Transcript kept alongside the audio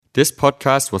This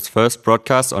podcast was first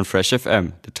broadcast on Fresh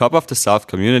FM, the top of the South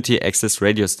community access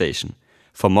radio station.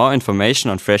 For more information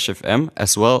on Fresh FM,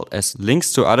 as well as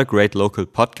links to other great local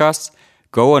podcasts,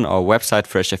 go on our website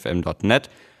freshfm.net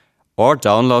or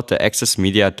download the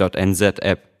accessmedia.nz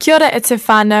app. Kia ora e te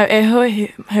whānau e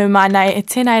hu mai nei e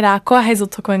tēnei rā, ko Hazel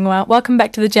tōku ingoa. Welcome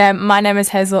back to the Jam. My name is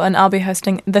Hazel and I'll be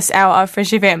hosting this hour of Fresh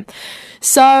FM.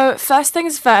 So, first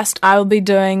things first, I will be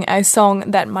doing a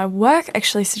song that my work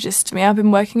actually suggested to me. I've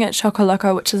been working at Choco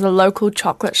Loco, which is a local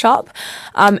chocolate shop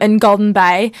in Golden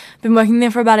Bay. Been working there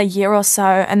for about a year or so,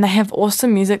 and they have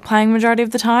awesome music playing majority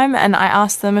of the time, and I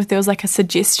asked them if there was like a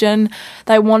suggestion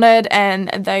they wanted, and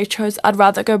they chose I'd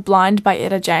Rather Go Blind by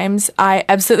Etta James. I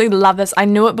absolutely love this. I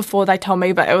knew it before they told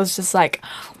me, but it was just like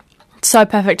so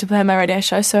perfect to play on my radio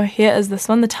show. So here is this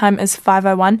one. The time is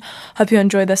 5:01. Hope you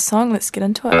enjoy this song. Let's get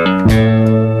into it.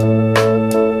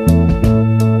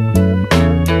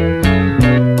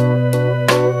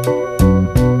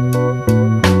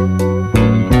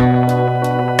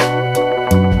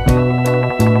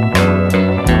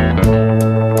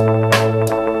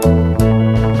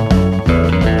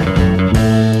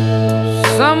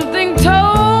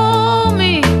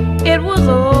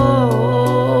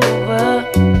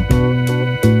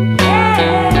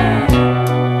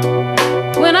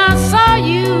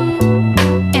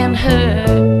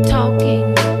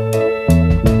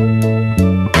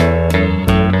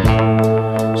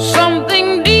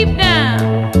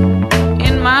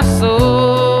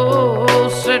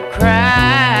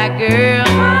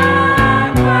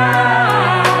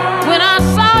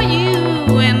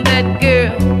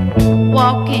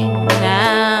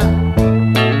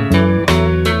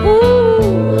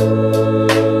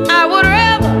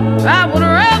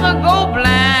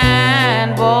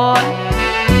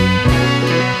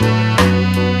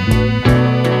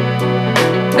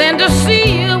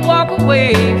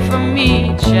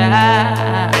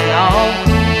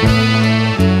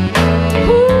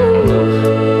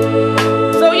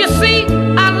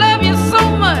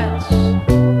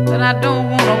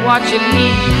 You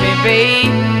leave me,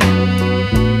 babe.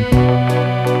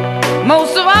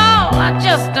 Most of all, I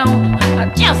just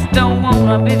don't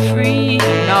wanna be free,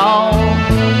 no.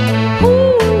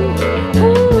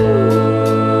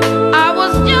 I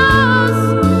was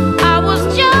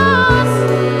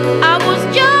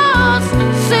just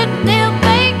sitting there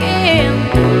thinking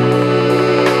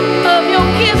of your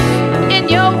kiss and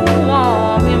your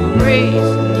warm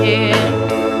embrace, yeah.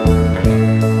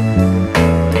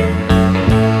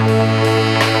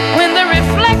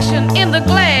 In the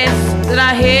glass that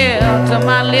I held to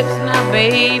my lips now,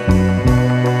 babe,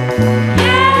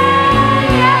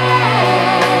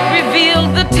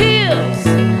 revealed the tears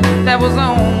that was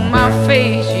on my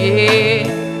face, yeah.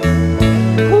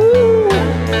 Ooh.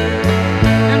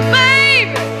 And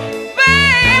baby,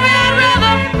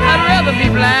 I'd rather be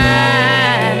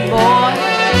blind, boy,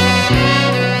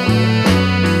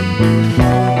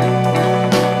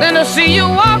 than to see you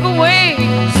walk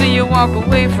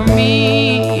away from me,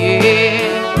 yeah.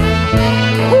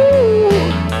 Ooh.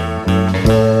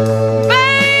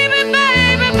 Baby,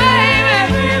 I'd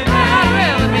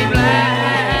rather be blind.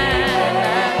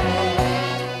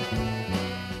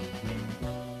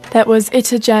 That was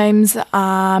Etta James,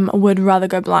 Would Rather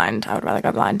Go Blind. I Would Rather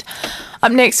Go Blind.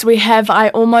 Up next we have I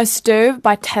Almost Do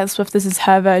by Taylor Swift. This is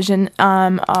her version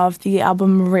of the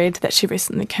album Red that she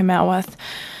recently came out with,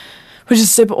 which is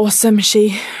super awesome.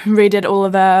 She redid all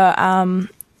of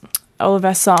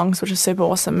her songs, which is super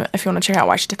awesome. If you want to check out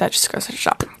why she did that, just go search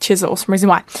it up. She has an awesome reason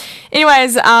why.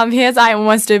 Anyways, here's I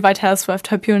Almost Do by Taylor Swift.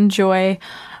 Hope you enjoy.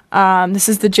 This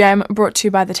is the Jam, brought to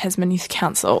you by the Tasman Youth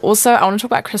Council. Also, I want to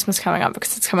talk about Christmas coming up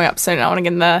because it's coming up soon. I want to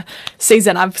get in the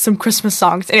season. I have some Christmas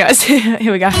songs. Anyways,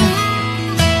 here we go.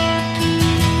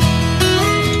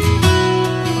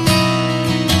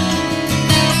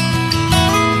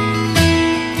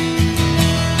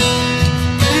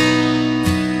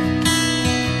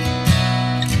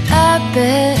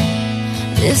 Bet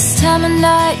this time of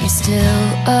night you're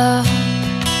still up.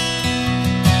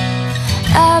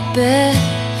 I bet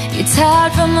you're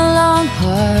tired from a long,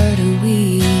 hard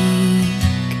week.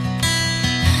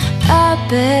 I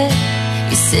bet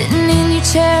you're sitting in your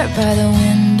chair by the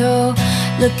window,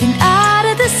 looking out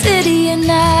at the city,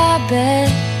 and I bet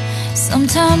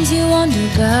sometimes you wonder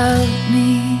about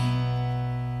me.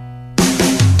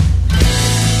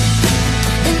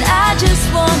 And I just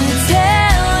wanna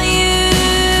tell you,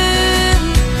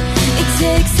 it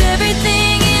takes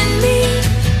everything in me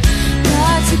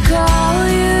not to call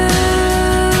you.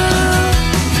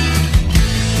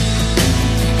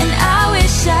 And I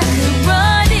wish I could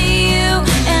run to you,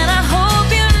 and I hope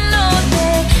you know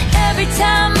that every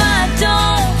time I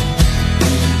don't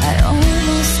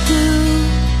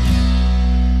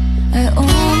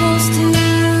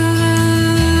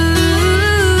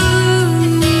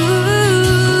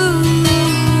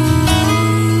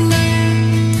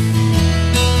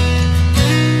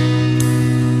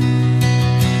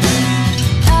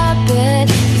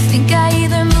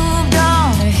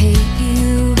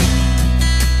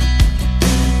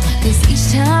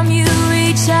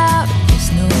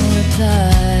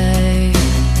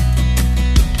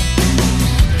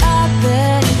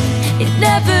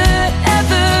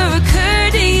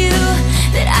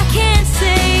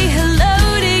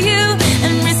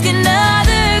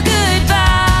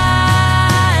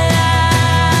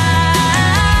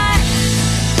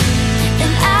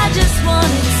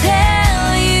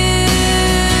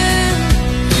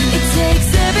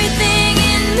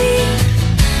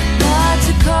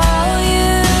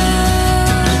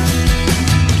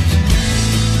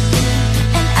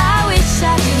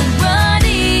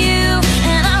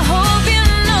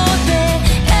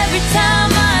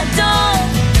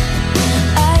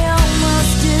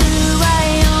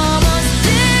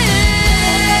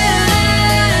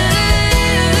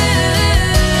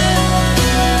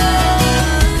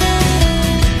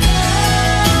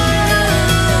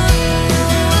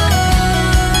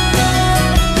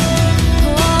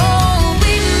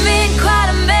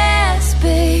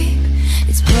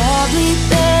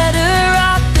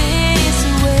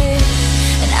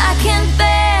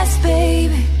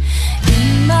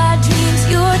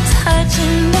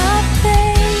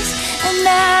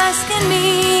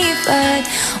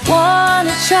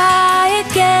try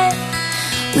again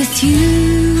with you.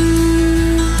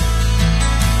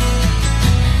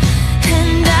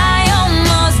 And I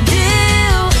almost do,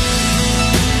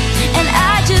 and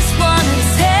I just wanna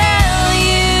tell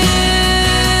you,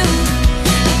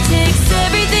 it takes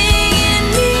everything in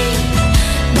me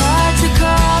not to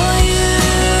call you.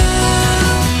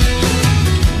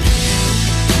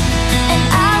 And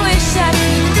I wish I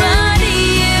could run to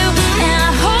you, and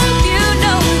I hope you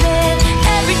know that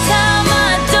every time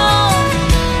I don't,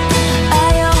 I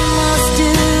almost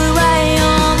do, I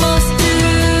almost do.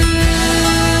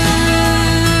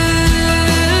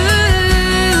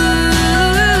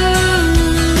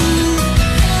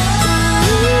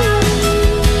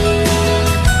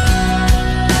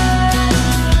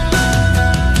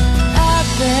 I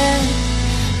bet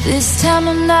this time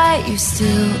of night you're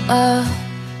still up.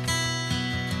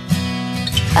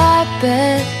 I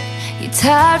bet you're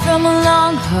tired from a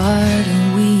long, hard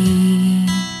week.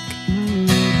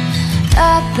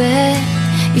 I bet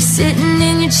you're sitting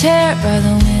in your chair by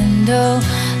the window,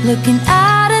 looking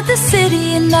out at the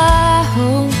city, and I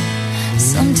hope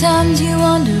sometimes you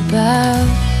wonder about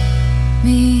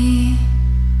me.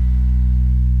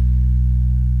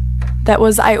 That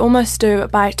was I Almost Do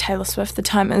by Taylor Swift. The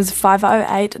time is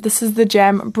 5:08. This is The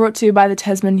Jam, brought to you by the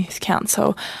Tasman Youth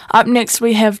Council. Up next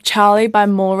we have Charlie by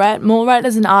Mallrat. Mallrat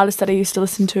is an artist that I used to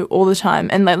listen to all the time,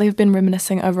 and lately I've been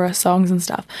reminiscing over her songs and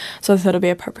stuff, so I thought it'd be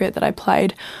appropriate that I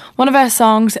played one of her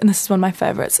songs, and this is one of my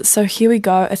favourites. So here we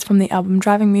go. It's from the album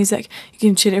Driving Music.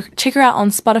 You can check her out on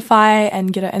Spotify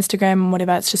and get her Instagram and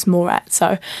whatever. It's just Mallrat,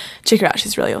 so check her out.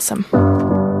 She's really awesome.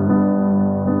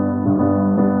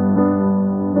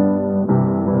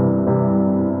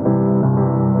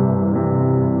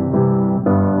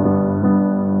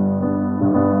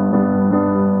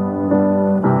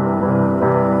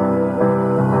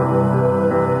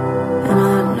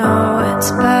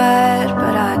 It's bad,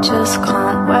 but I just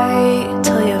can't wait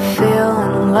till you're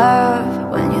feeling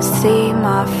love when you see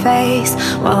my face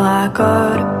while I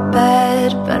go to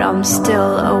bed, but I'm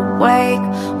still awake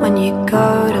when you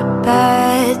go to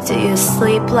bed. Do you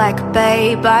sleep like a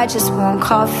babe? I just want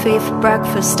coffee for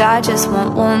breakfast, I just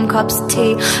want warm cups of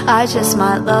tea, I just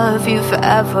might love you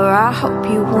forever. I hope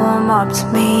you warm up to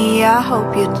me, I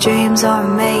hope your dreams are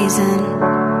amazing,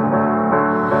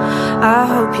 I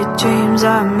hope your dreams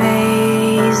are amazing.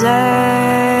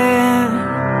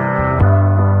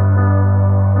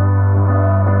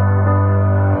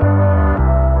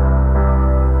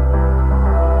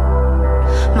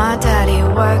 My daddy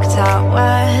worked out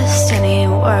west and he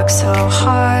worked so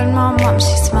hard. My mom,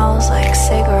 she smells like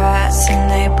cigarettes and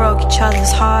they broke each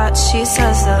other's hearts. She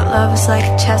says that love is like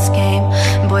a chess game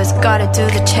and boys gotta do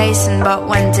the chasing. But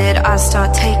when did I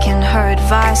start taking her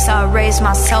advice? I raised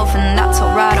myself and that's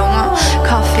alright. I want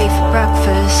coffee for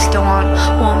breakfast, I want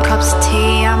warm cups of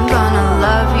tea, I'm gonna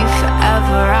love you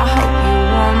forever. I hope you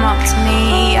warm up to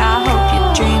me, I hope your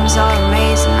dreams are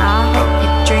amazing, I hope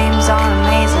your dreams are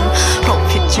amazing, hope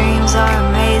your dreams are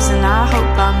amazing. I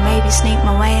hope I maybe sneak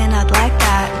my way in, I'd like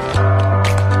that.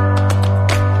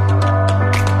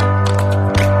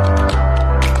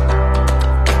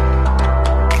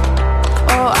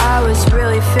 Oh, I was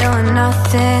really feeling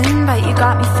nothing, but you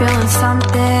got me feeling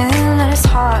something. And his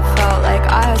heart felt like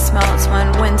ice melts when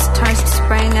winter turns to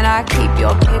spring. And I keep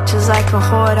your pictures like a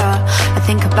hoarder, I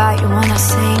think about you when I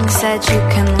sing. Said you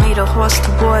can lead a horse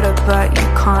to water, but you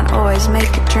can't always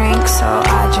make a drink. So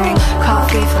I drink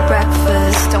coffee for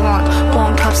breakfast, I want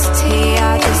warm cups of tea,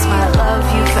 I just might love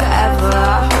you forever.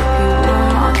 I hope you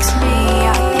warm up to me,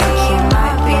 I think you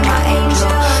might be my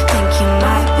angel, think you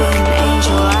might be an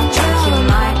angel, I think you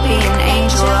might be an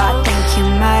angel, I think you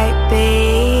might be.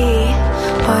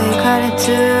 All you gotta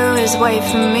do is wait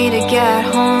for me to get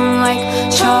home, like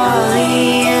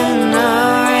Charlie in the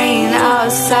rain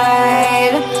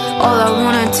outside. All I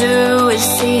wanna do is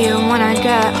see you when I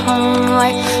get home,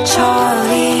 like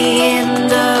Charlie in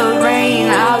the rain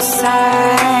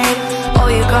outside. All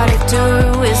you gotta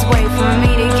do is wait for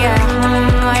me to get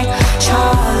home, like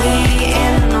Charlie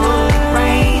in the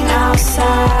rain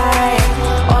outside.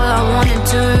 All I wanna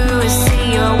do is see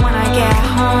you when I get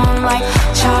home, like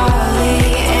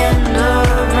Charlie in the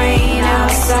rain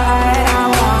outside. I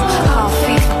want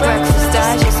coffee for breakfast,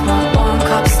 I just want warm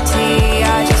cups of tea,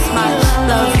 I just might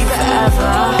love you forever.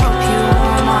 I hope you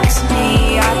warm up to me,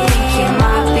 I think you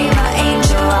might be my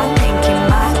angel, I think you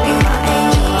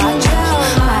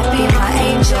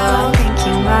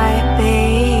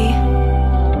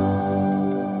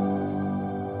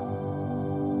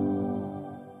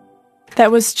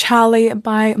That was Charlie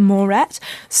by Morat.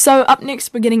 So up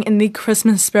next, we're getting in the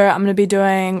Christmas spirit. I'm going to be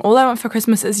doing All I Want for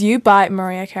Christmas Is You by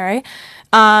Mariah Carey.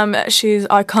 She's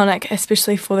iconic,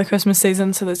 especially for the Christmas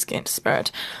season, so let's get into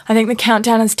spirit. I think the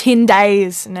countdown is 10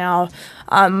 days now.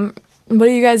 What are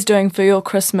you guys doing for your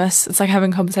Christmas? It's like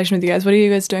having a conversation with you guys. What are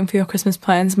you guys doing for your Christmas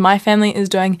plans? My family is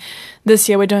doing, this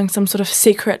year we're doing some sort of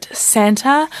secret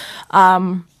Santa.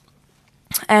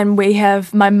 And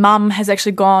my mum has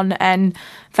actually gone and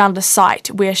found a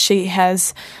site where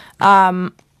she's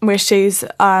put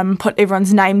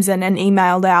everyone's names in and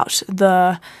emailed out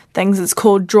the things. It's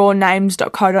called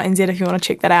drawnames.co.nz if you want to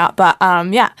check that out. But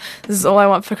this is All I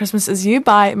Want for Christmas Is You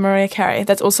by Mariah Carey.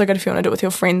 That's also good if you want to do it with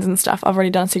your friends and stuff. I've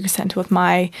already done Secret Santa with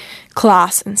my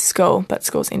class in school, but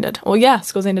school's ended. Well, yeah,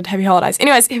 school's ended. Happy holidays.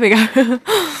 Anyways, here we go.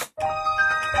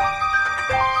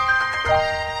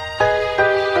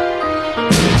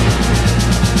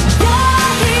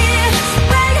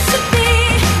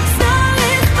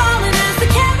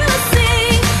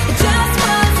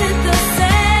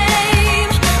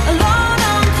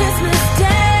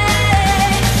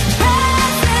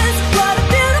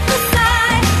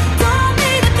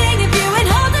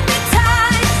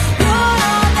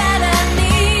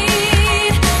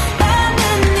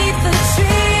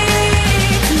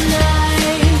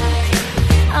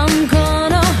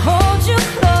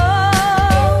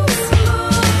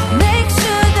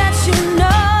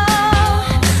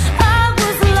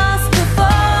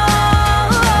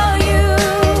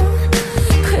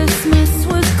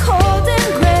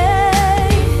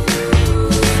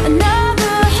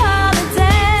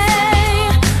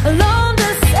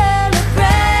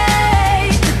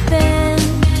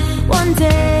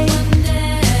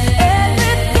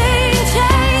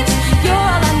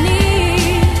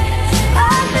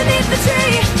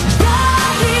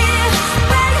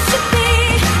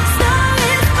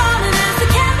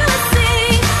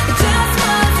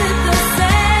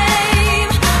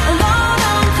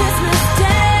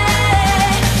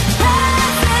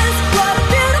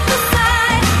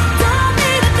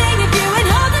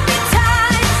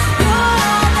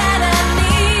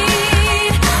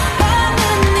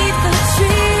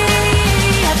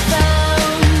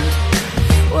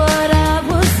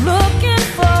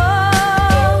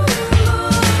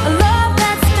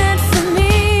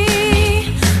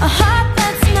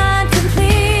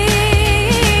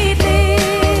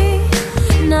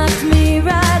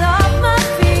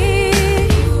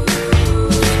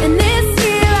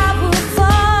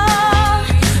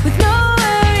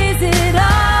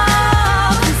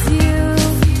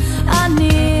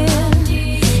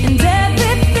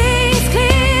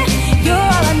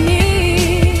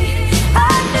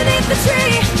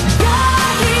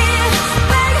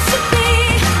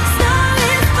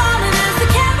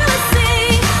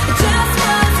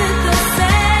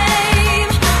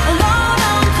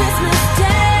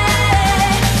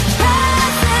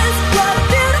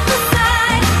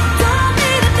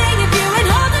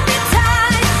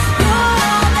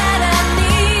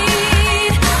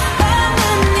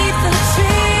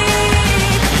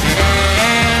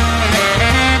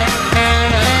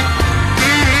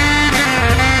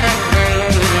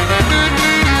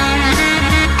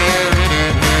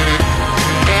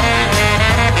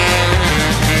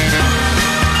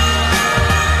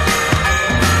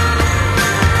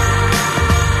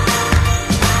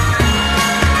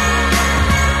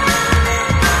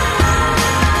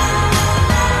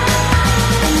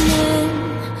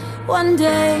 one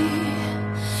day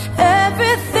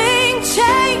everything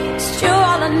changed. You're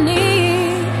all I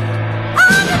need.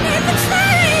 Underneath the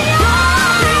tree.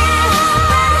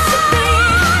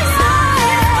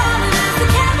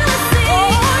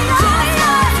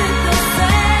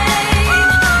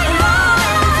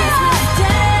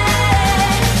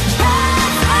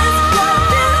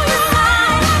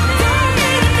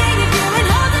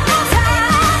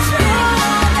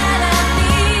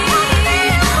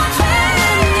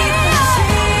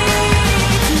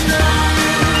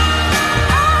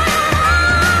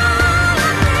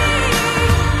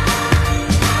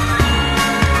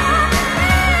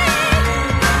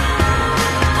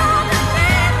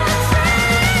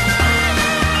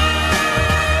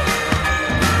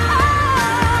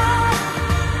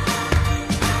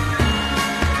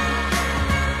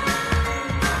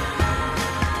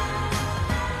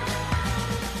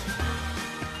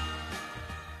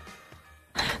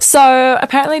 So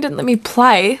apparently it didn't let me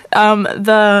play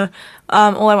the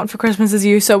All I Want for Christmas Is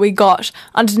You, so we got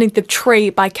Underneath the Tree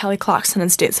by Kelly Clarkson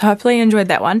instead. So hopefully you enjoyed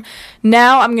that one.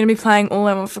 Now I'm going to be playing All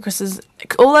I Want for Christmas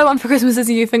Is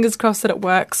You. Fingers crossed that it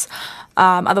works.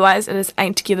 Otherwise it is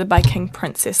Ain't Together by King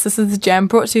Princess. This is the Jam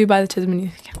brought to you by the Tasman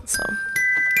Youth Council.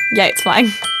 Yeah, it's flying.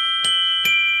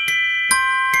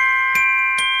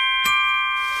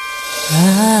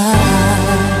 I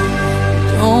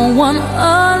don't want a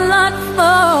lot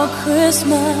for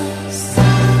Christmas.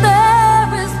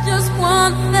 There is just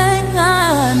one thing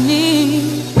I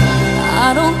need.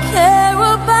 I don't care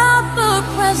about the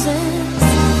presents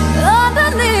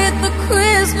underneath the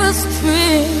Christmas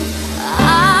tree.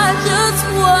 I just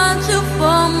want you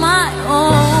for my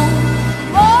own,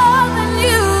 more than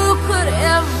you could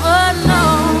ever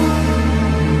know.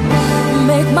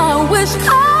 Make my wish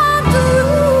come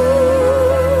true.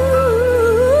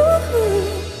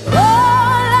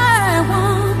 All I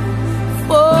want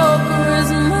for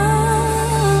Christmas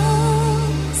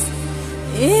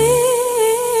is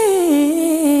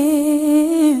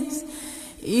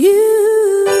you.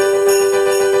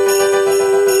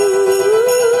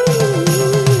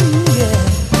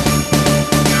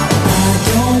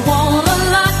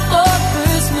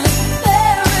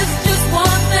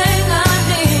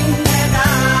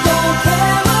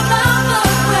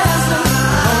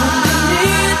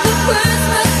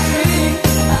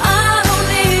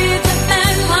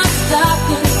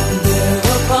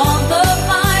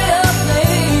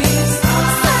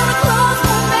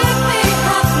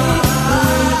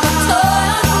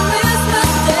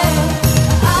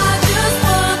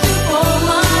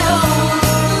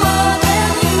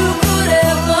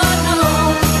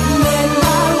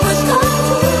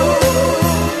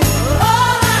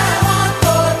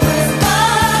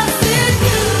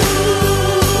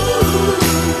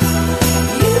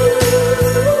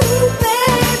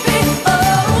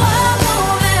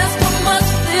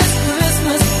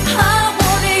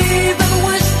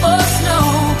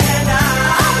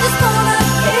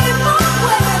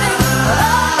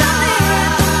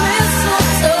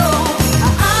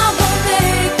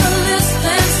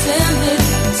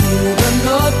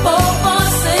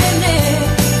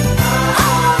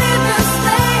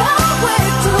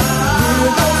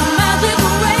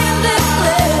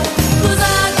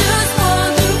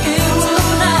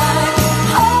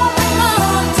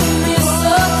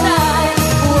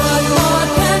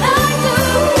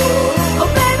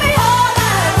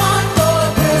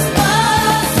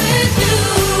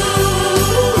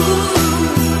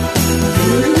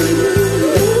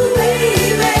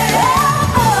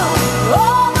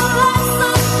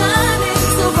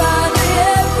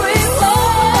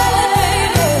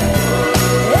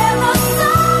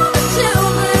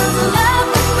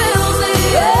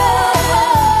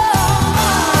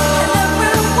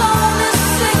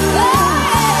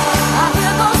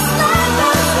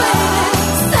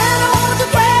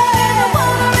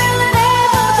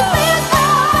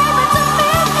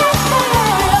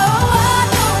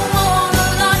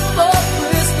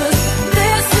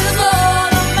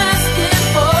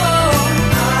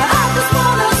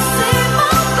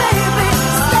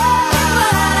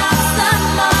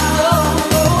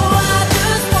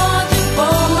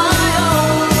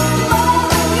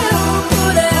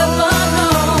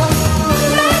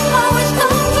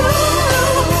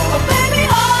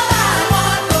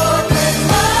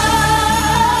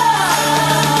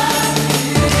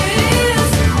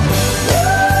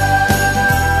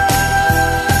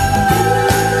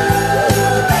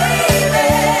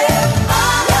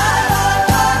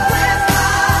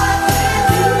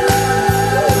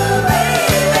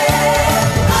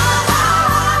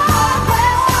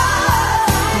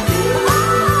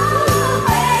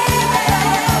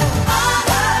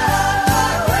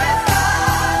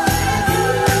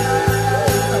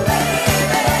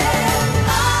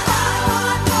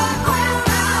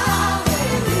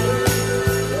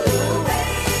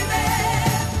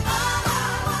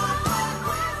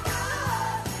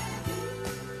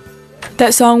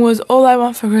 That song was All I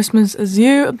Want for Christmas Is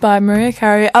You by Mariah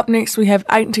Carey. Up next we have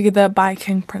Ain't Together by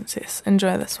King Princess.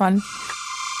 Enjoy this one.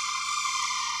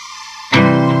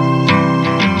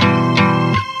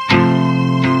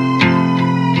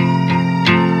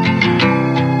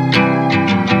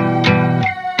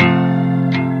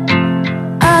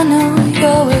 I know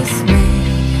you're with me,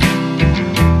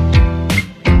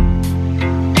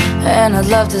 and I'd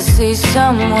love to see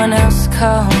someone else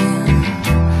call you.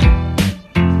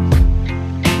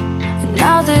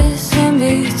 Now this in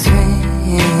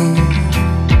between,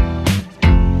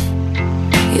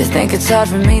 you think it's hard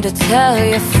for me to tell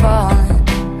you're falling,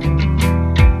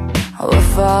 we're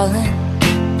falling.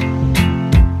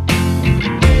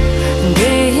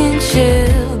 Being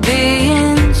chill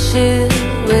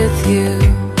with you.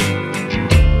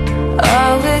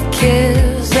 Oh, it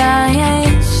kills, I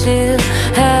ain't chill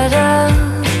at all,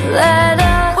 at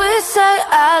all. We say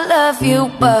I love you,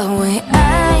 but we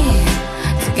ain't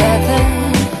together.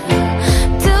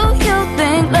 Do you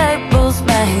think that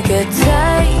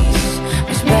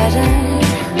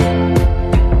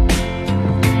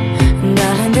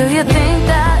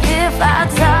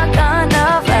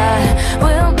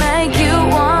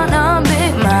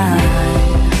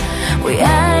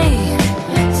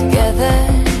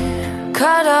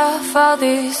all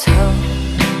these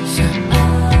hoes.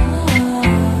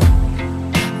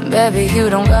 Baby, you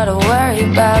don't gotta worry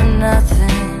about nothing,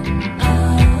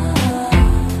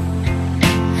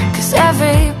 'cause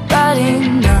everybody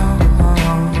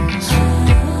knows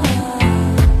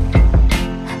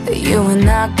that you and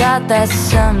I got that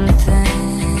something.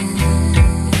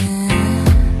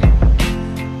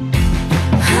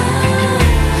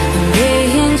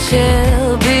 Being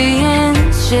chill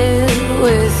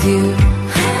with you,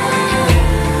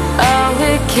 oh,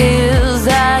 it kills.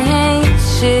 I ain't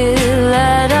chill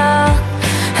at all,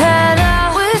 at all.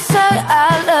 We say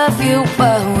I love you,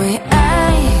 but we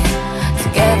ain't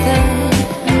together.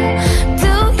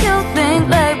 Do you think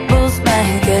labels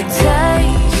make it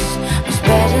taste much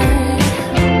better?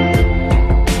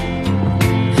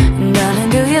 Darling,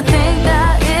 do you think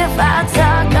that if I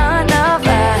talk enough,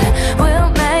 I will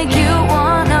make you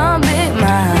wanna be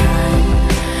mine?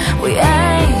 We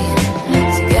ain't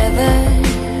together.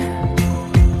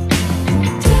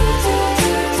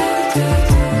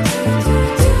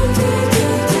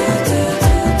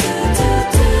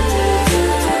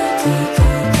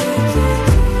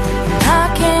 I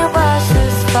can't watch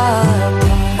this fall.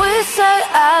 We say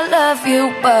I love you,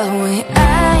 but we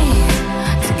ain't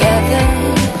together.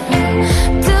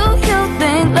 Do you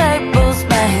think labels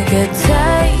make it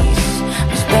taste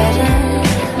much better?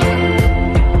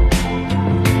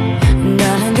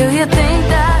 Darling, do you think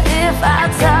that if I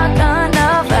talk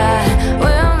enough, I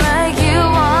will make you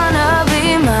wanna be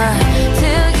mine?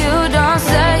 Till you don't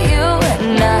say you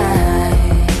and I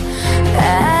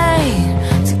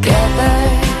ain't together,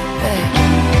 babe.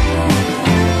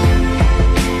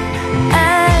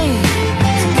 Ain't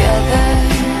together.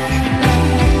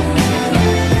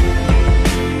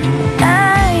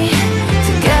 Ain't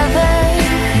together.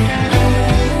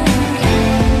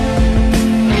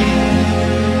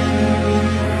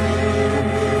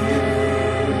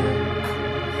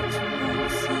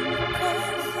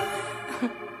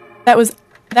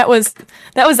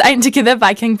 That was Ain't Together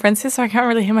by King Princess, so I can't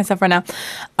really hear myself right now.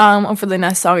 A really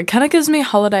nice song. It kind of gives me a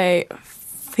holiday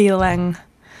feeling,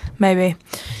 maybe.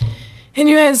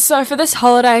 Anyways, so for this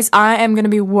holidays, I am going to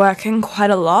be working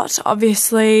quite a lot.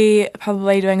 Obviously,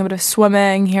 probably doing a bit of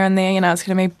swimming here and there. You know, it's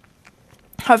going to be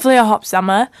hopefully a hot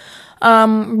summer.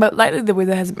 But lately the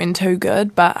weather hasn't been too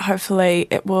good, but hopefully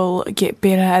it will get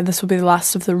better and this will be the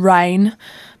last of the rain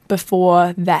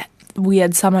before that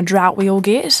weird summer drought we all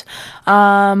get.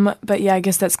 But yeah, I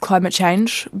guess that's climate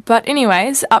change. But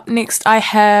anyways, up next I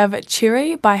have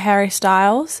Cherry by Harry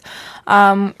Styles.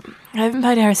 I haven't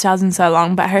played Harry Styles in so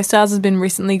long, but Harry Styles has been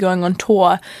recently going on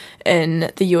tour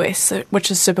in the US, which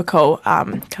is super cool.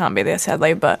 Can't be there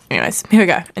sadly, but anyways, here we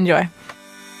go. Enjoy.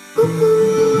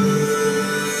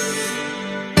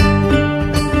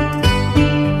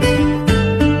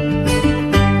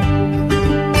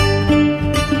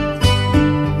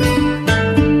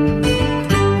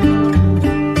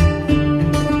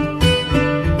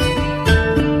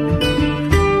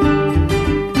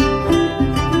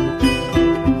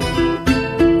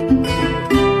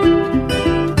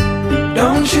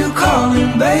 Don't you call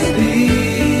him baby?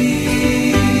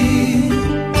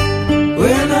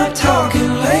 We're not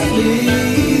talking lately.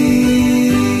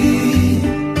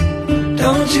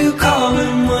 Don't you call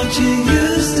him what you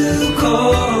used to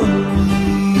call me?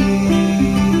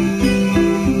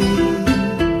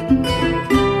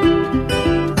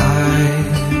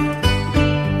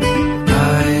 I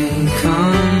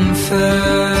confess,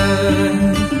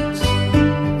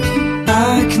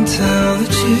 I can tell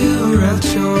that you're at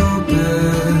your best.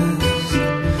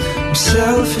 I'm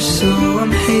selfish, so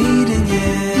I'm hating it.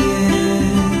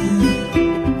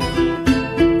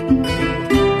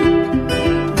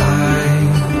 I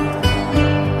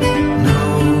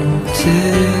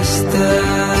noticed that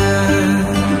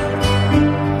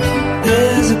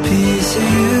there's a piece of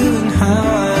you in how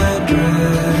I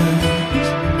dress.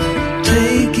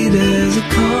 Take it as a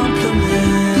compliment.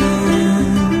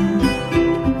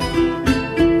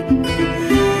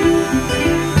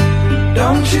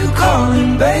 Don't you call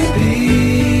him baby?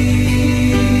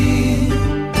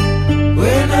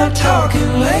 We're not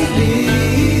talking lately.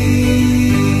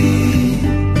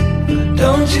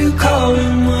 Don't you call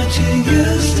him what you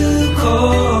used to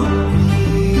call me?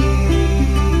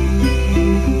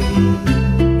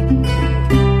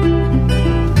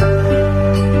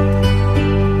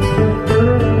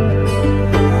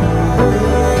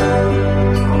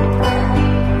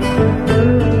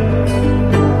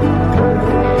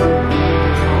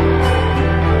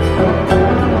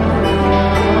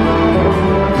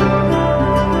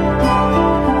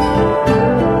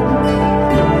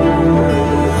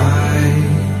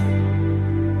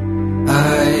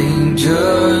 I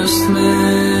just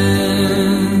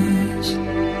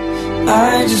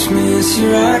It's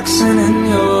your accent and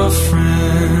your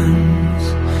friends.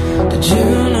 Did you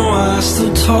know I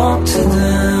still talk to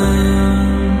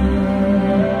them?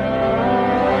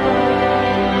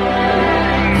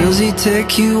 Does he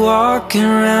take you walking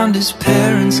around his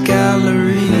parents'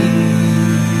 gallery?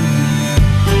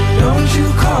 Don't you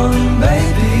call him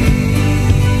baby?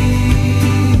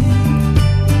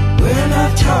 We're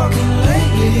not talking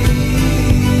lately.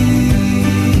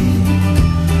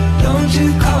 Don't you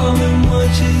call him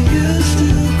what you used to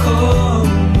call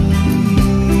me?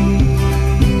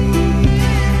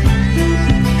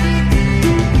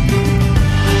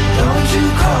 Don't you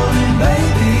call him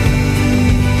baby?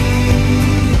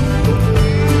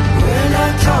 We're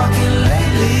not talking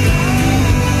lately.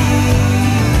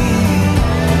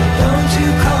 Don't you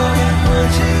call him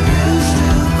what you used to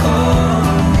call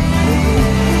me?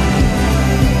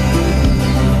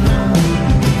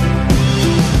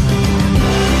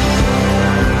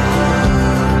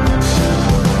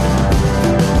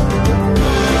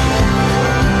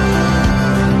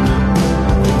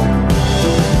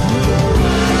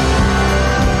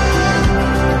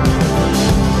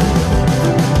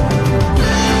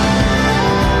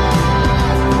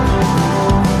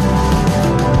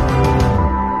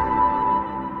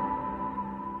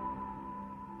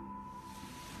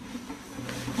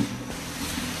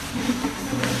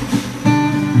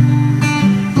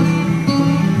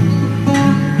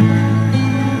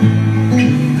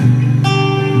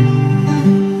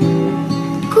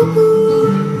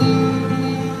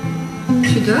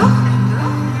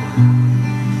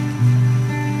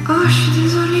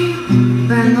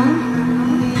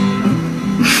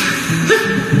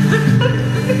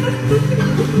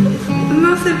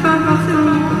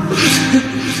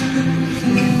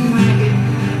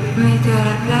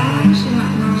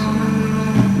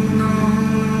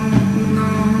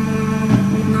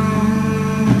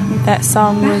 That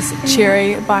song was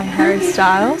Cherry by Harry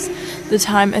Styles. The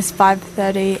time is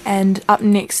 5:30, and up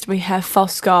next we have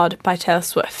False God by Taylor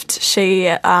Swift. She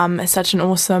is such an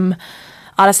awesome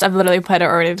artist. I've literally played it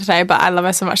already today, but I love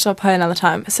her so much, so I'll play it another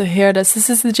time. So here it is. This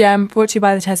is The Jam, brought to you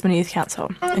by the Tasman Youth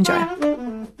Council. Enjoy.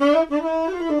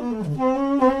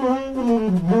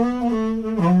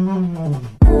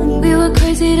 We were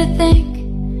crazy to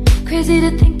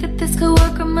think that this could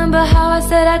work. Remember how I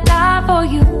said I'd die for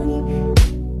you?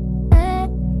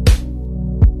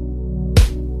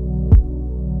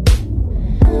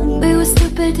 We were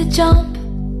stupid to jump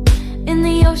in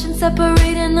the ocean,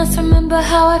 separating us. Remember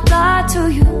how I fly to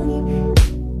you?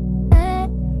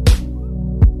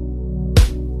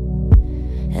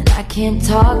 And I can't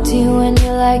talk to you when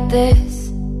you're like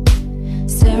this,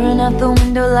 staring out the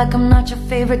window like I'm not your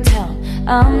favorite town.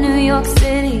 I'm New York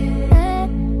City.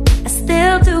 I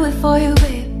still do it for you,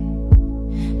 babe.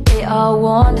 They all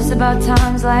warned us about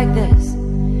times like this.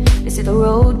 They say the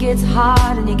road gets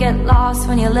hard and you get lost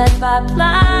when you're led by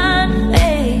blind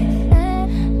faith.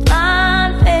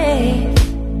 Blind faith.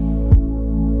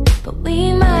 But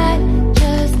we might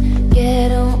just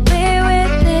get away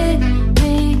with it.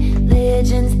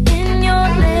 Religion's in your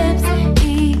lips.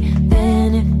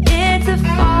 Even if it's a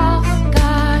false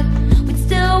god, we'd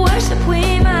still worship. We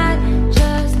might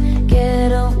just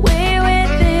get away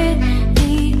with it.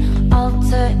 The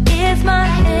altar is my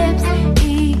hips.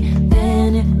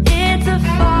 Even if it's a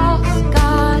false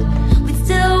god, we'd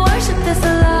still worship this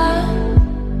Allah.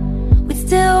 We'd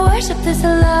still worship this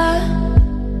Allah.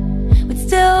 We'd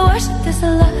still worship this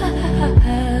Allah.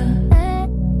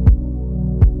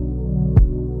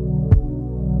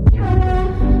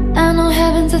 I know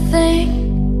heaven's a thing.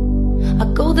 I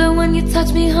go there when you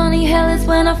touch me, honey. Hell is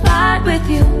when I fight with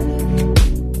you.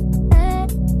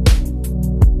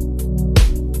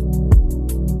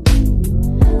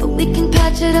 But we can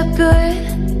patch it up good,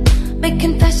 make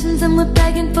confessions and we're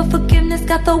begging for forgiveness.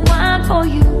 Got the wine for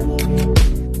you.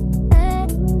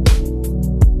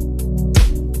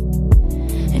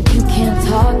 And you can't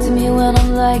talk to me when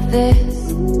I'm like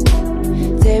this,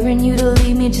 daring you to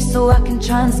leave me just so I can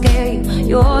try and scare you.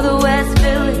 You're the West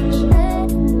Village.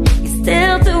 You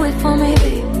still do it for me,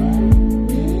 babe.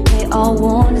 They all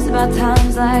warned us about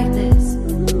times like this.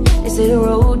 They say the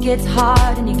road gets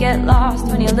hard and you get lost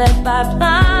when you're led by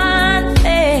blind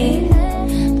faith.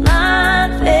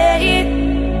 Blind faith.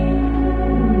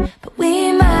 But we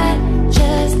might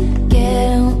just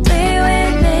get away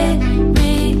with it.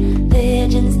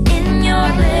 Religion's in your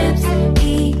lips.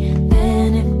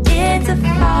 Even if it's a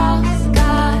false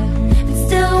god, and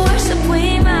still worship. We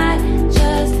might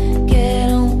just get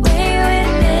away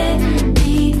with it.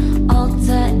 The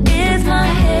altar is my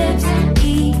hips.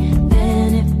 Even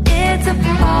if it's a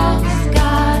false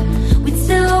god, we'd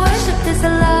still worship this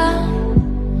Allah.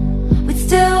 We'd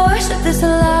still worship this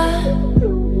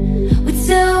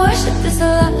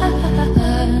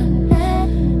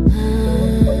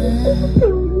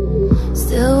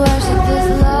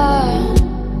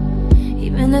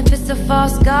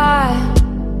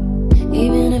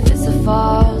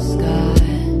false god,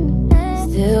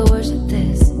 still worship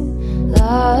this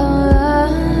love.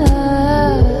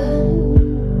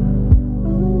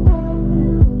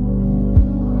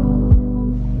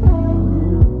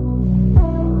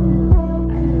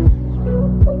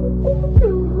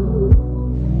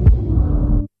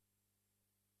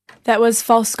 That was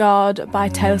False God by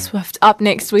Taylor Swift. Up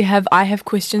next, we have I Have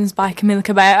Questions by Camila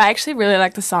Cabello. I actually really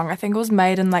like the song. I think it was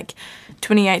made in like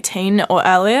 2018 or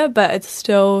earlier, but it's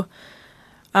still,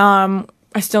 I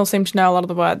still seem to know a lot of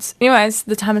the words. Anyways,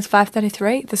 the time is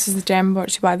 5:33. This is the Jam brought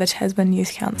to you by the Tasman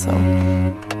Youth Council.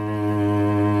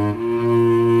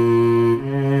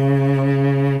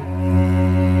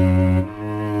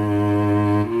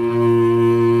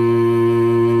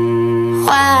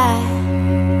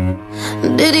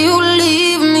 Did you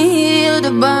leave me here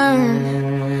to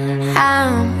burn?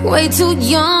 I'm way too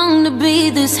young to be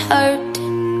this hurt.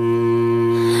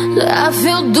 I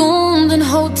feel doomed in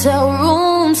hotel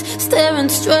rooms, staring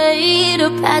straight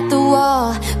up at the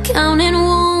wall, counting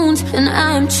wounds, and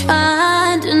I'm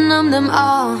trying to numb them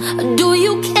all. Do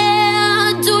you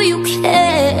care? Do you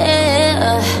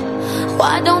care?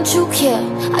 Why don't you care?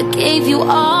 I gave you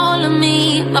all of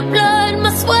me, my blood,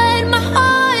 my sweat, my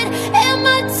heart, and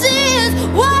my tears.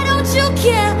 Why don't you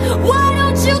care? Why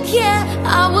don't you care? I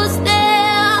was there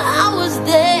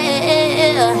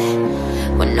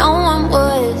when no one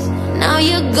was. Now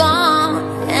you're gone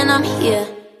and I'm here.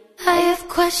 I have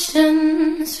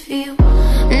questions for you.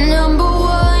 Number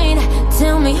one,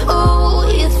 tell me who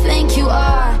you think you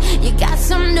are. You got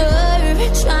some nerve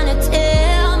trying to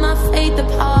tear my faith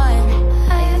apart.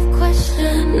 I have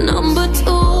questions. Number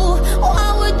two, why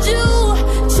would you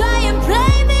try and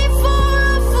play me for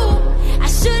a fool? I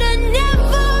should have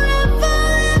never, ever,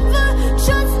 ever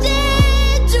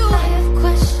trusted you. I have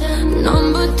questions.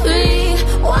 Number three,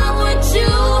 why would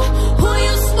you, who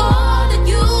you swore that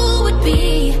you would be?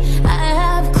 I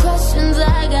have questions, I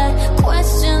got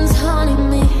questions haunting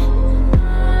me.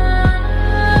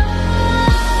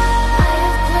 I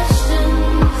have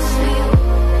questions for you.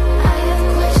 I have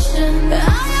questions. I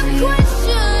have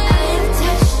questions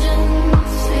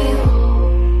for you.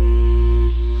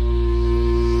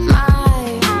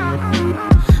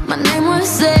 My name was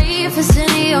safe as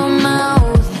in your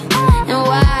mouth. And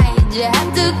why'd you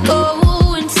have to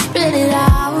go and spit it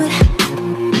out?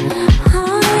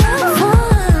 On your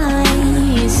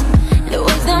voice, it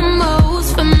was the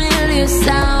most familiar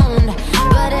sound,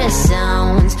 but it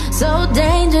sounds so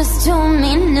dangerous to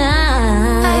me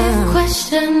now. I have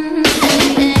questions.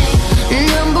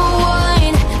 Number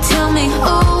one, tell me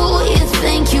who you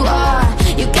think you are.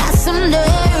 You got some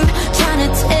nerve trying to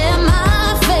tear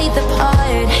my faith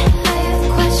apart. I have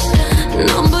questions.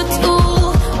 Number two,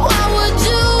 why would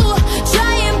you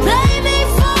try and play me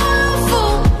for a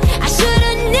fool? I should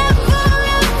have never,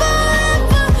 ever,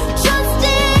 ever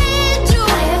trusted you. I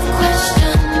have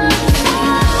questions.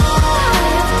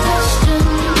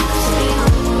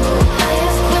 I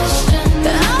have questions. I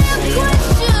have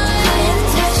questions. I have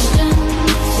questions.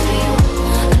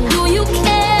 Do you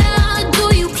care? Do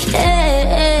you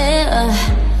care?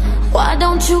 Why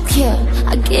don't you care?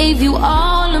 I gave you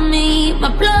all of me, my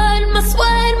blood, my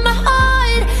sweat, my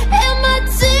heart, and my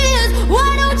tears. Why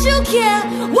don't you care?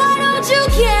 Why don't you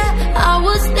care? I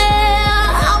was there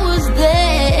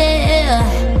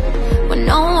when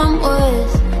no one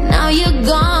was. Now you're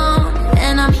gone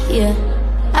and I'm here.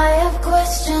 I have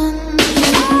questions. I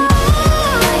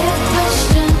have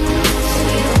questions.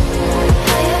 I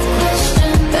have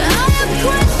questions. I have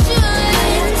questions.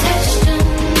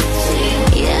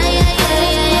 Yeah, yeah, yeah,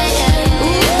 yeah, yeah, yeah.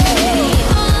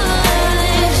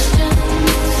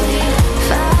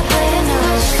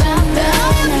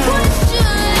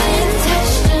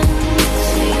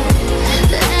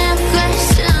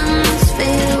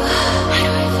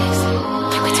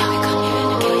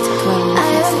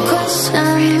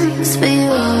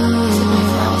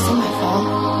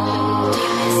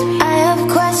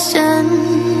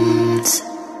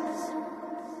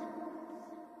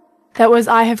 That was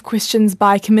I Have Questions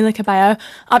by Camila Cabello.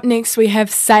 Up next we have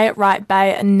Say It Right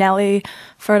by Nelly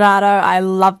Furtado. I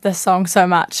love this song so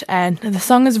much, and the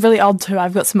song is really old too.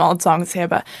 I've got some old songs here,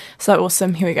 but so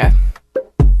awesome. Here we go.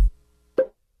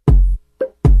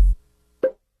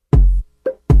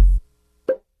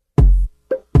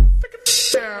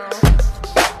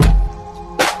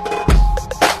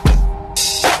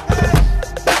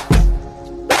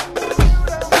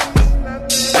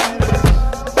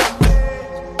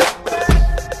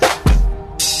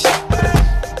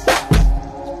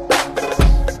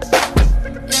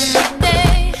 In the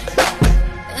day,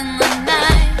 in the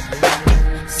night,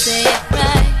 say it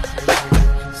right,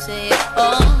 say it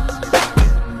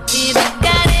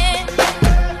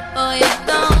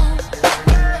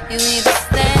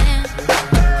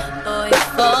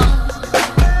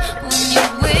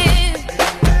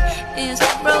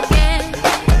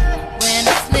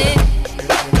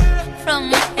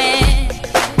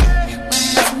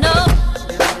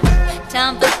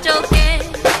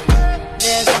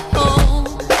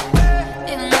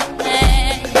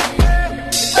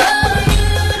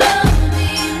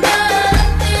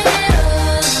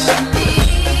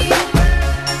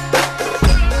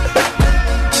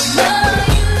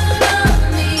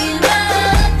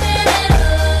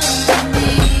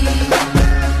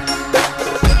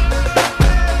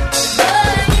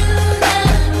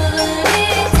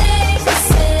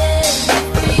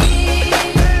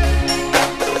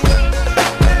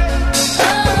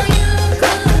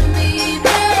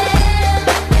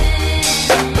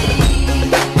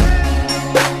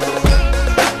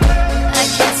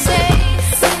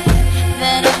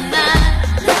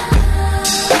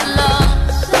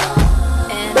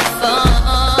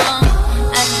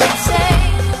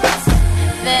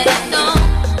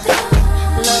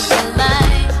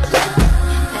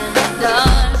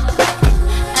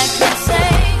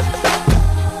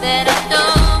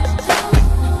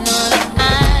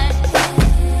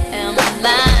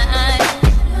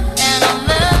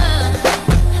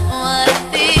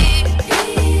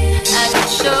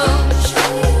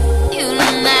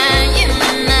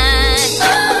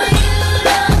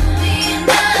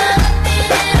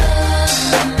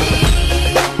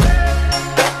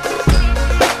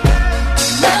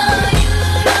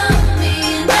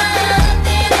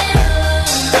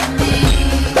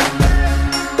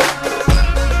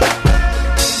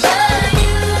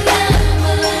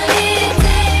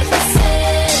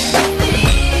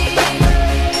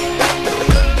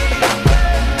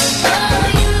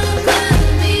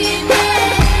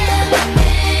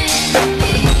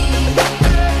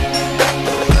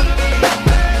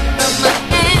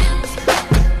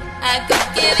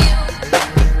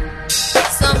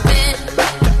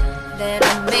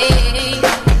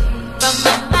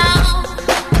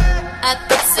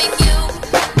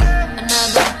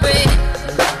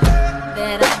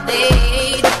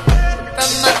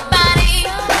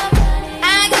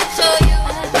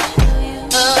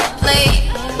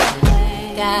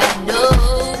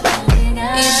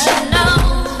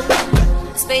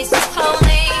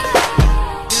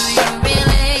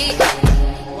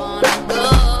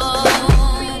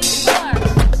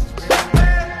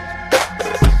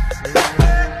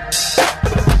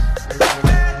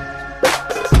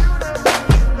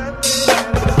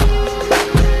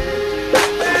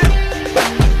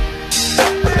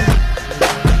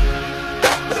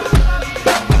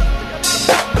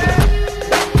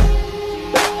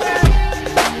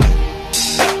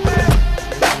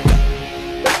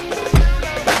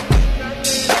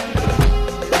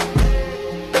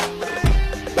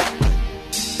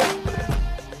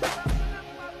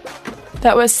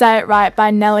That was Say It Right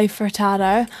by Nelly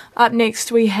Furtado. Up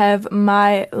next we have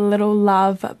My Little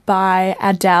Love by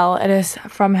Adele. It is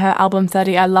from her album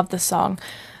 30. I love this song.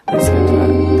 Let's go to it.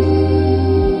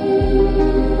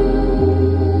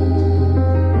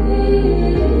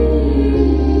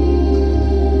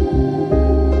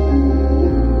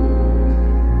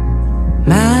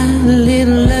 My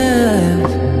little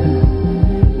love,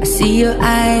 I see your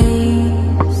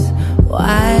eyes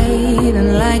wide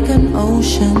and like an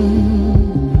ocean.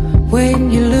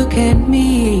 When you look at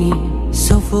me,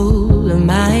 so full of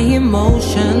my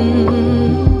emotions,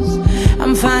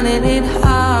 I'm finding it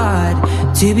hard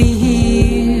to be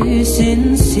here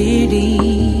sincerely.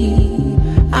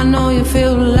 I know you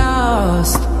feel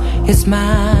lost, it's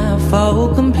my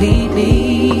fault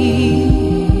completely.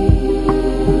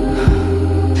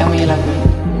 Tell me you love me.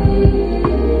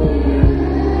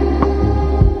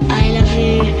 I love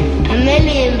you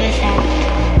 1,000,000%.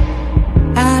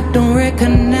 I don't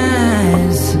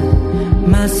recognize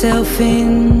myself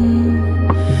in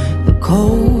the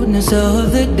coldness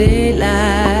of the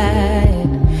daylight,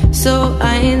 so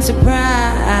I ain't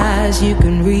surprised you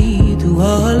can read through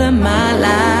all of my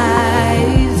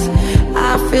lies.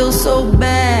 I feel so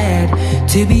bad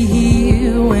to be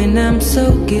here when I'm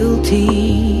so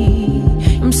guilty.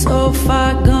 I'm so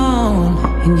far gone,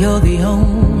 and you're the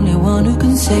only one who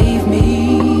can save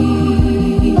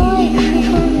me.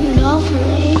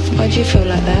 Why do you feel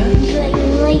like that?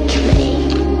 Like me.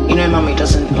 You know Mummy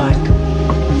doesn't like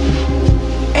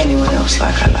anyone else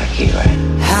like I like you, right?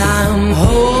 I'm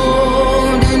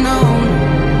holding on.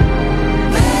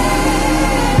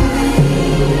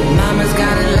 Mama's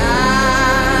got a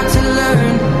lot to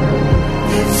learn.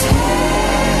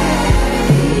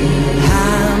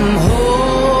 I'm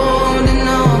holding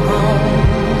on.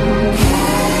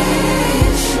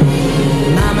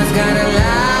 Mama's got a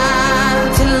lot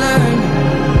to learn.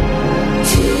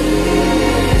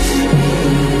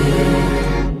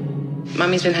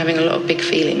 Mummy's been having a lot of big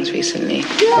feelings recently.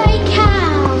 Like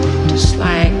how? Just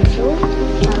like...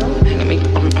 Hang on,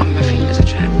 my fingers are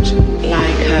trapped.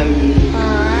 Like, I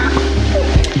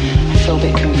feel a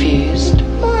bit confused.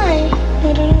 Why?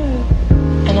 I don't know.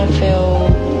 And I feel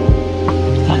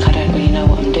like I don't really know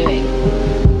what I'm doing.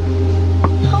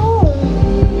 Oh.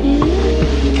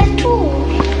 At all.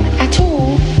 At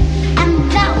all. And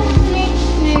that will make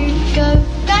me go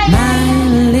back. My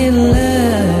little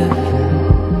love,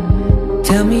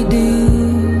 tell me, do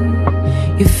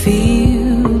you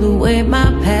feel the way my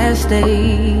past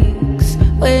aches?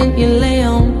 When you lay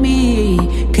on me,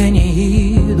 can you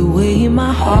hear the way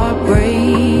my heart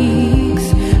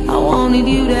breaks? I wanted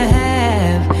you to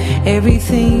have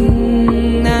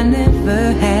everything I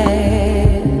never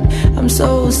had. I'm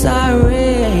so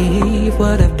sorry if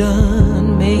what I've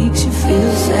done makes you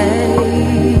feel sad.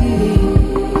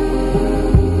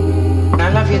 I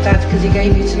love your dad because he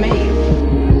gave you to me.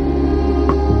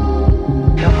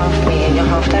 You're half me and you're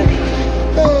half daddy.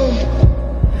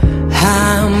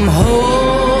 I'm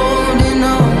holding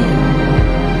on.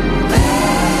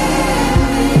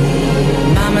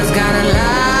 Mama's got a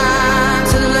lot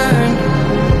to learn.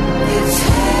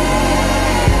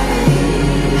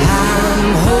 I'm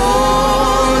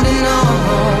holding on.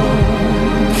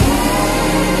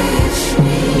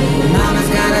 Mama's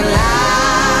got a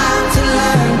lot to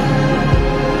learn.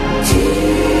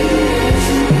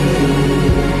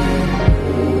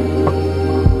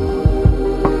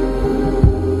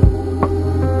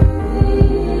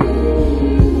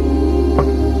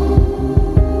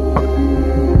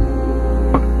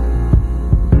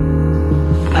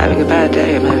 Having a bad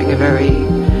day, I'm having a very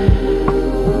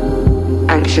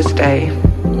anxious day.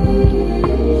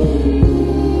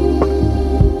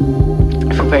 I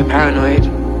feel very paranoid.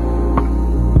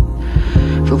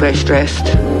 I feel very stressed.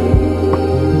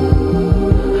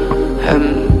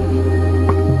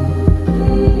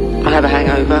 I have a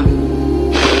hangover,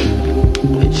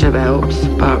 which never helps,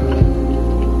 but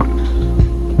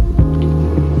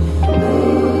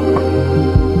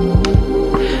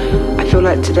I feel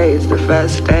like today is the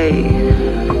first day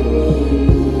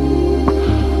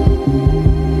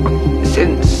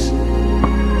since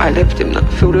I left him that I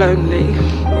feel lonely.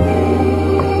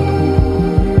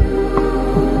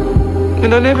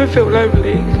 And I never feel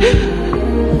lonely.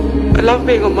 I love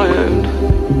being on my own.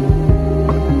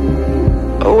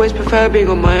 I always prefer being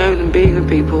on my own and being with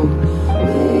people.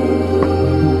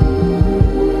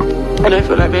 And I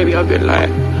feel like maybe I've been like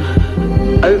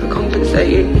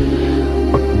overcompensating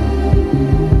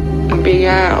and being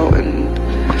out and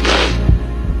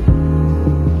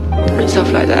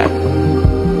stuff like that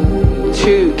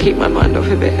to keep my mind off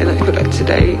of it. And I feel like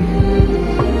today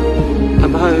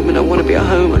I'm home and I want to be at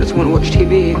home. I just want to watch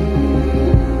TV.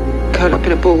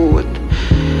 playing a ball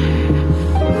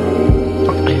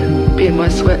and be in my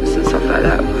sweats and stuff like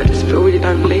that. I just feel really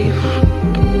lonely.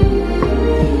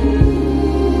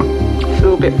 I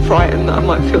feel a bit frightened that I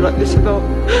might feel like this a lot.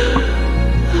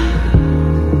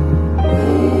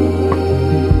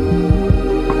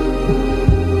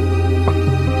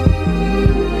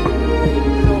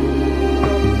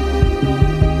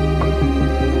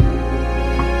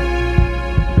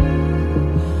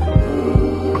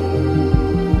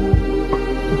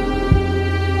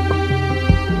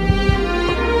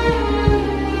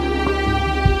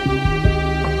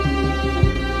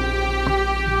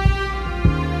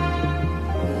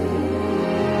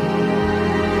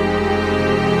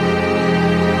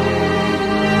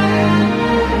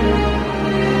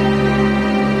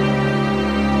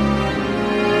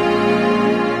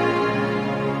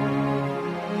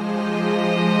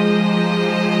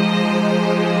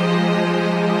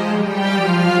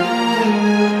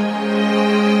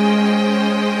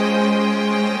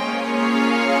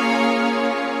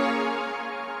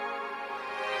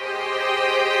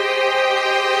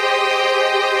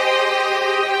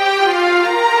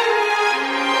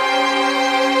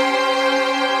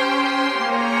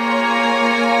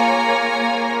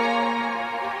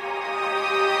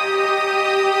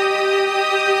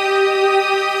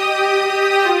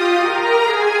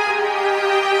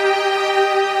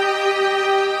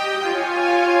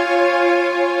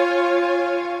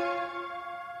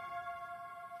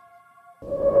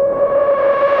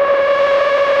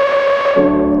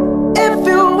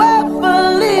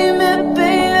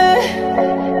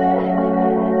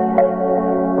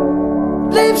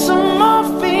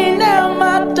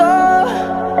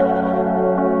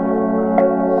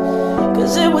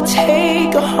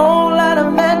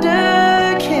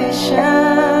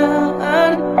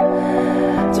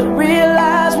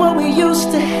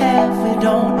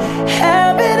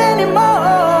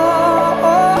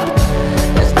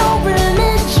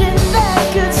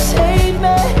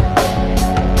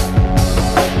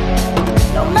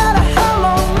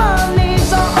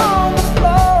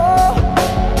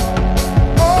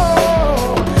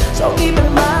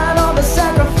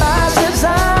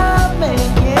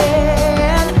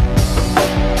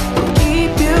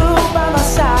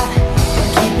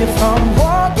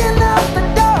 Walking out the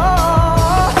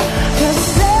door, 'cause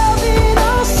there'll be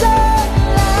no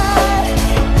sunlight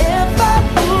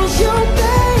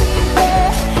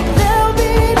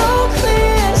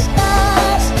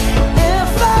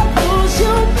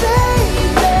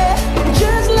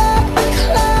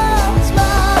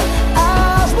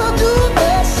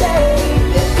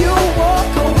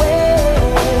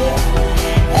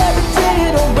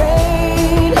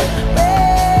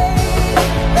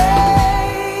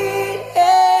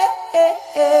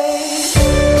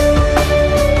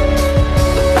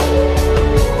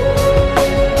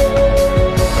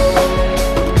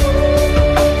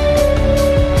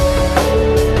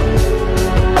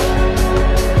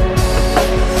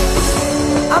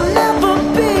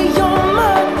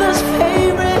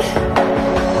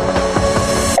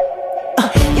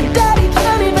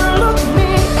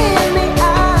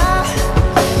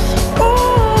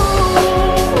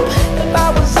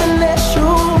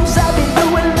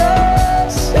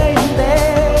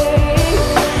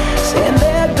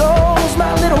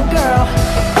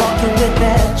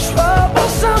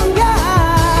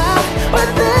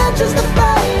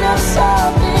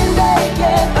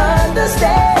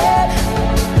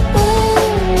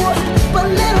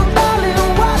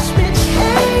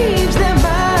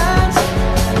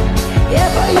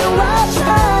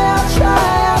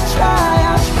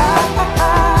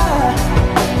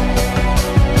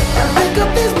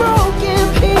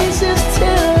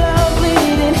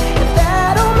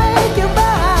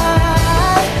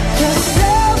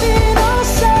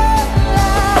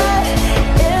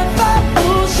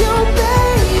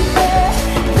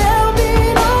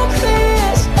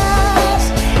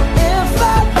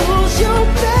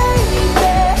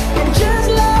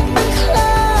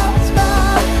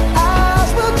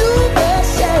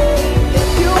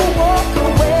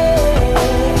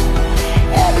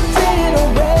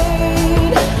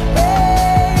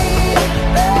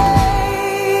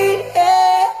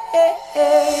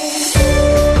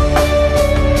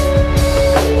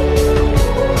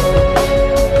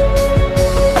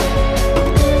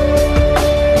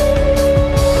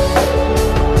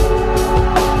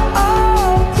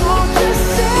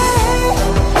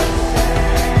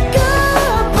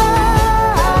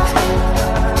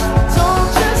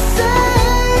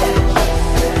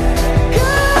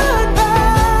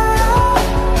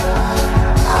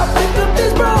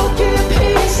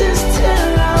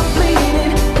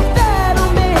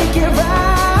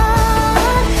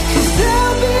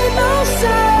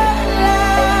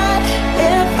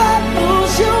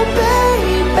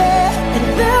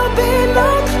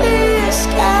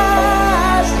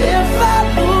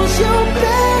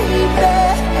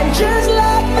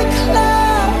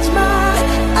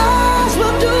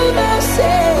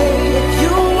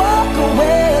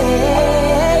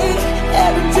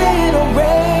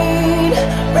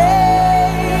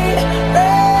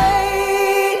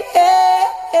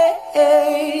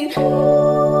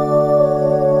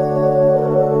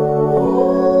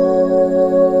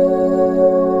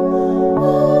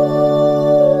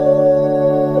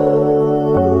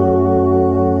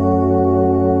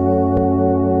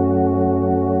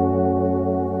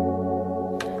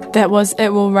That was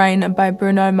It Will Rain by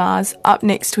Bruno Mars. Up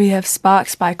next we have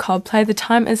Sparks by Coldplay. The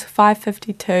time is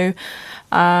 5:52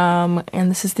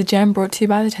 and this is the Jam brought to you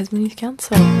by the Tasman Youth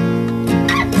Council.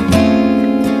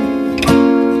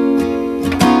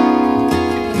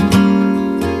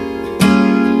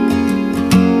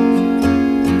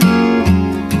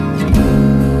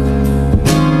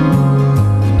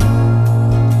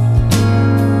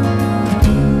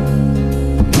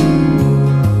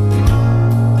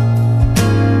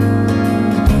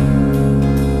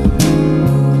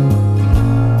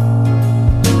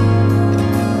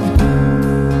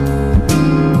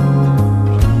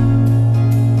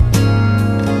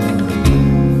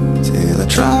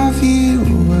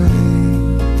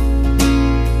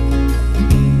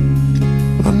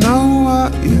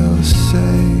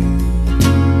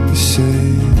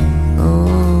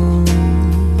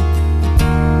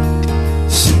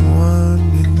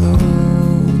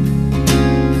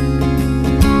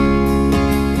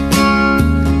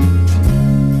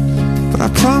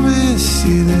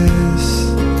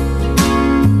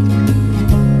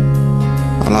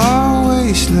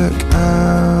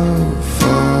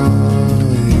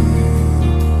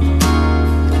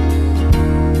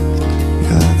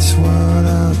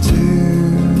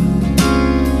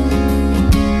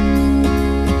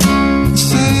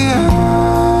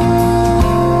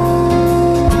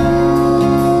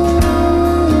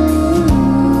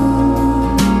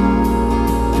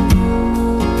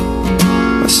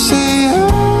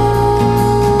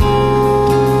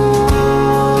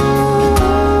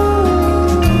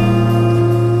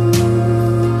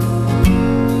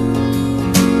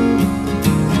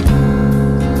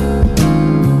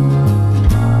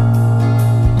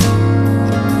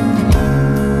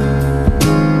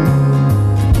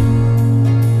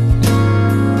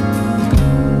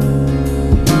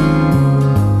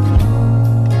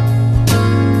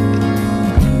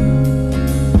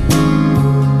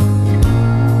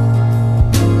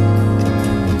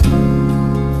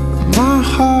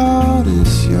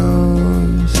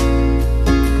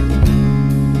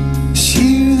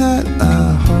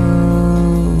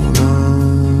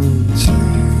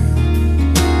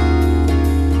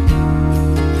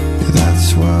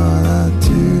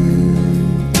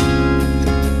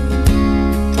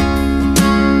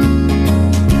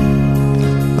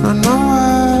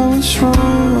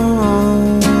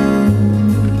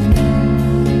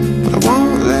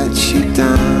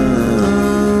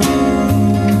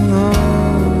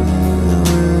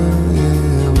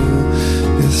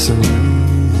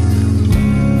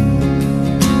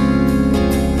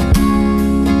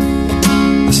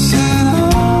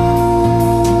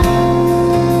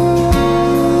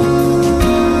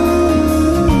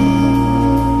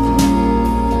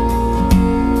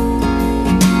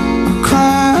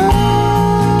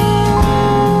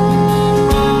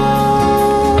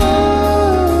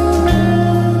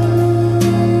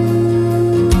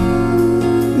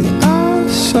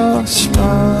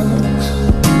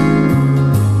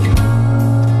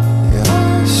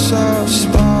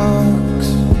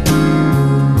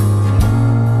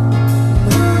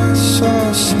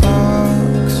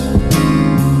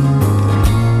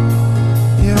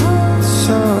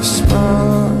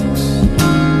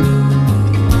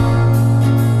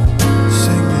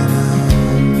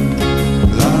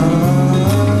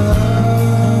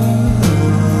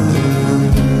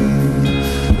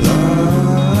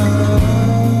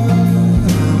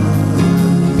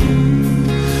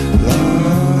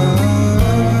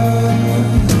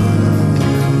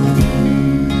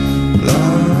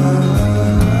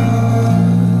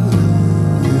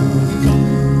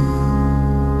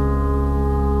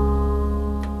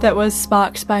 That was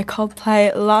Sparks by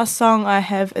Coldplay. Last song I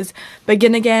have is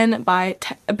Begin Again by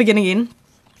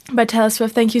Taylor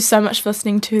Swift. Thank you so much for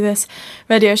listening to this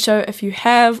radio show. If you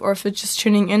have, or if you're just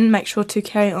tuning in, make sure to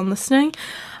carry on listening.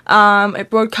 It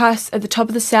broadcasts at the top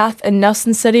of the south in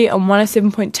Nelson City on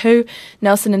 107.2,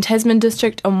 Nelson and Tasman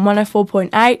District on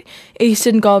 104.8,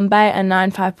 Eastern Golden Bay on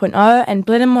 95.0, and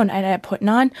Blenheim on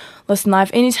 88.9. Listen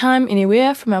live anytime,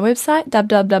 anywhere from our website,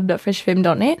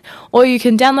 www.freshfm.net, or you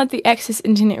can download the Access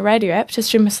Internet Radio app to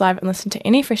stream us live and listen to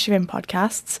any Fresh FM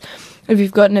podcasts. If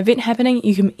you've got an event happening,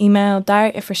 you can email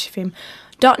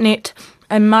diary@freshfm.net,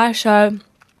 and my show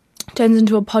turns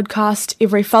into a podcast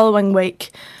every following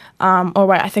week.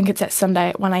 I think it's at Sunday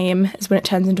at 1am is when it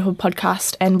turns into a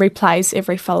podcast and replays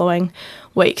every following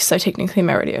week. So technically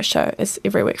my radio show is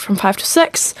every week from 5 to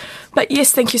 6. But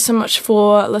yes, thank you so much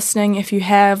for listening if you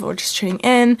have, or just tuning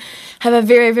in. Have a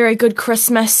very, very good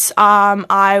Christmas.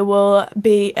 I will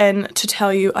be in to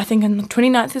tell you, I think on the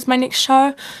 29th is my next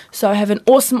show. So have an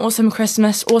awesome, awesome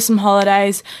Christmas, awesome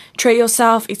holidays. Treat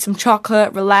yourself, eat some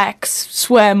chocolate, relax,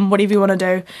 swim, whatever you want to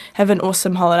do. Have an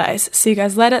awesome holidays. See you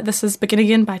guys later. This is Begin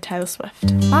Again by Taylor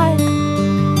Swift. Bye.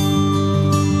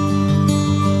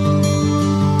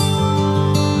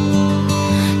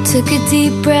 Took a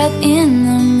deep breath in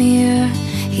the mirror.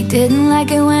 He didn't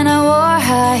like it when I wore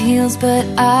high heels, but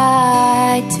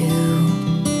I do.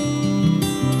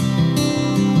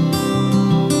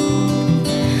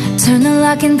 Turned the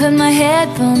lock and put my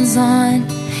headphones on.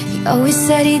 He always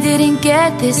said he didn't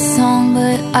get this song,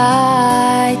 but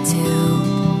I do.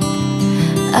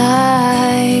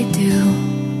 I do.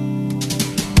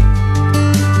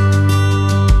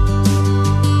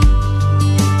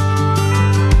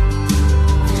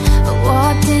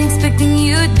 Walked in expecting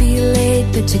you'd be late,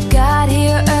 but you got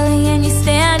here early and you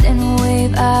stand and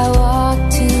wave. I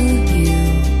walked to you.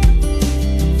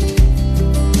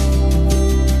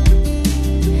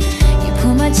 You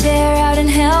pull my chair out and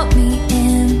help me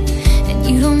in, and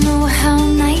you don't know how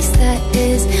nice that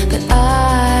is, but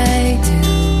I do.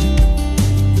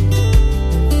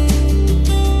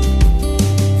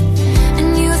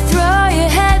 And you throw your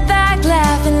head back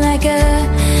laughing like a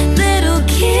little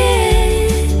kid.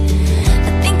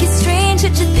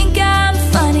 You think I'm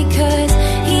funny, 'cause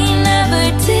he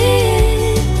never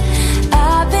did.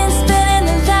 I've been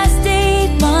spending the last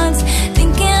 8 months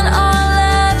thinking all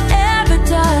love ever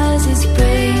does is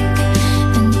break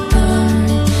and burn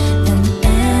and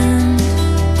end.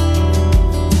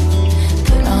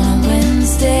 But on a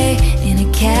Wednesday in a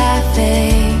cafe,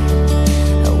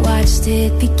 I watched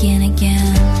it begin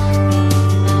again.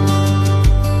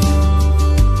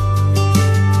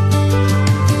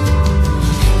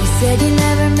 Said you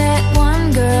never met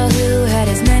one girl who had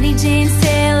as many James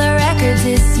Taylor records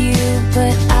as you,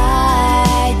 but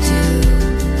I do.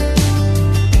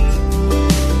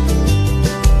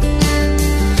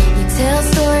 You tell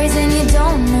stories and you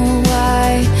don't know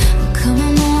why. I'm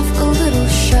coming off a little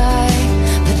shy,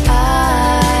 but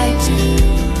I do.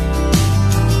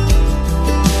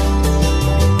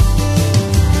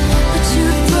 But you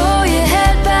throw your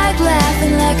head back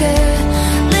laughing like a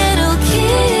little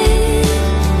kid.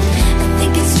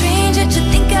 You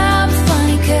think I'm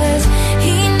funny, 'cause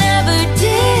he never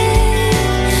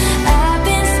did. I've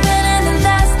been spending the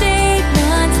last 8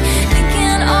 months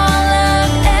thinking all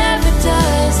love ever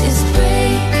does is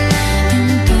break and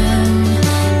burn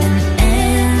and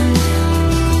end.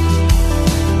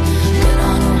 But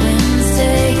on a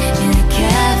Wednesday in a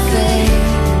cafe,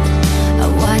 I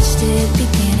watched it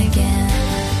begin again.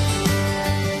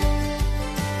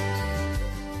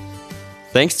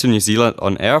 Thanks to New Zealand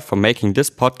On Air for making this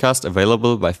podcast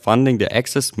available by funding the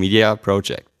Access Media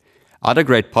project. Other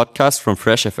great podcasts from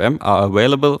Fresh FM are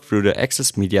available through the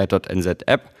accessmedia.nz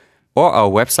app or our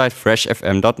website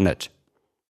freshfm.net.